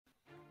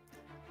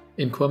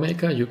In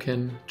CoaMaker you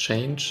can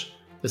change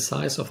the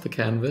size of the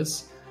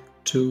canvas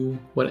to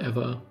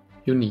whatever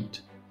you need.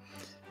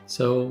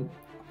 So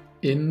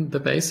in the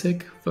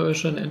basic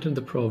version and in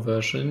the Pro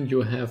version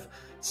you have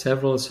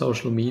several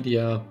social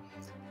media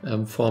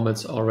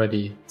formats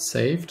already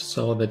saved,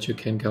 so that you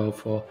can go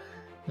for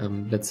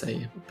let's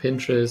say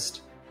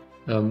Pinterest,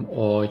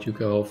 or you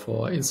go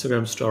for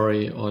Instagram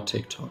story or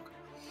TikTok.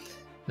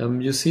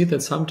 You see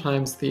that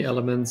sometimes the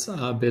elements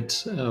are a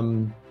bit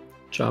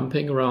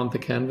jumping around the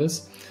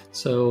canvas.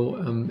 So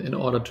in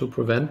order to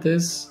prevent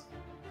this,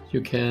 you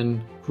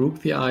can group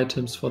the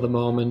items for the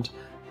moment,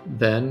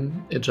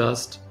 then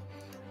adjust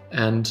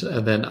and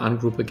then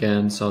ungroup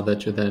again, so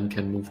that you then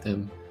can move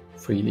them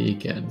freely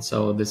again.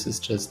 So this is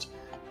just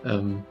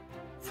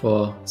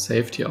for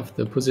safety of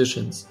the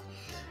positions.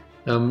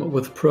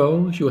 With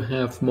Pro you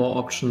have more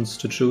options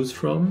to choose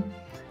from.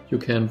 You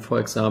can, for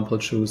example,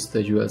 choose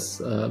the US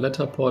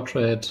letter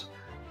portrait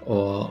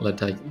or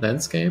letter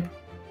landscape.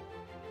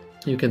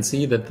 You can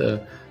see that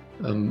the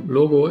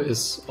logo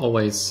is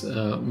always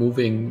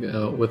moving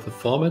with the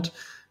format.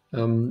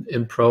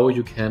 In Pro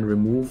you can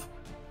remove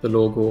the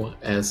logo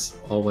as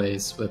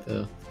always with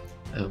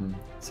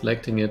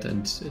selecting it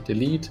and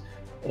delete,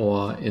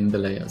 or in the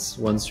layers.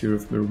 Once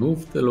you've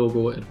removed the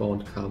logo, it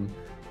won't come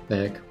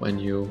back when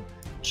you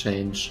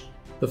change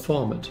the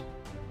format.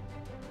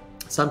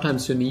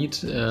 Sometimes you need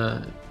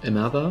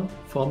another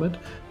format,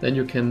 then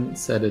you can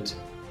set it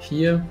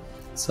here.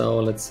 So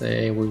let's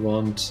say we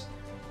want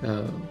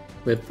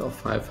width of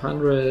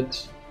 500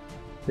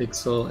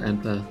 pixel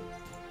and the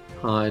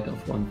height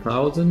of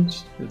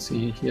 1000. You'll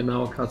see here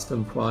now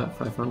custom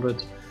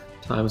 500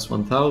 times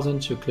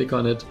 1000. You click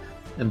on it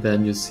and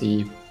then you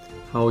see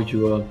how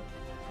your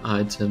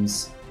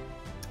items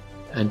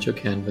and your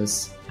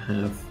canvas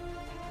have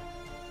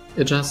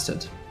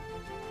adjusted.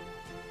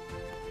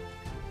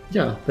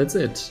 Yeah, that's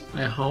it.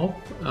 I hope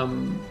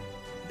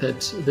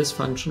that this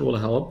function will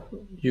help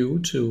you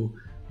to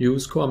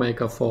use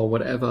CoaMaker for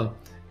whatever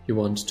you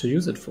want to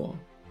use it for.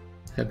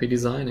 Happy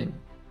designing!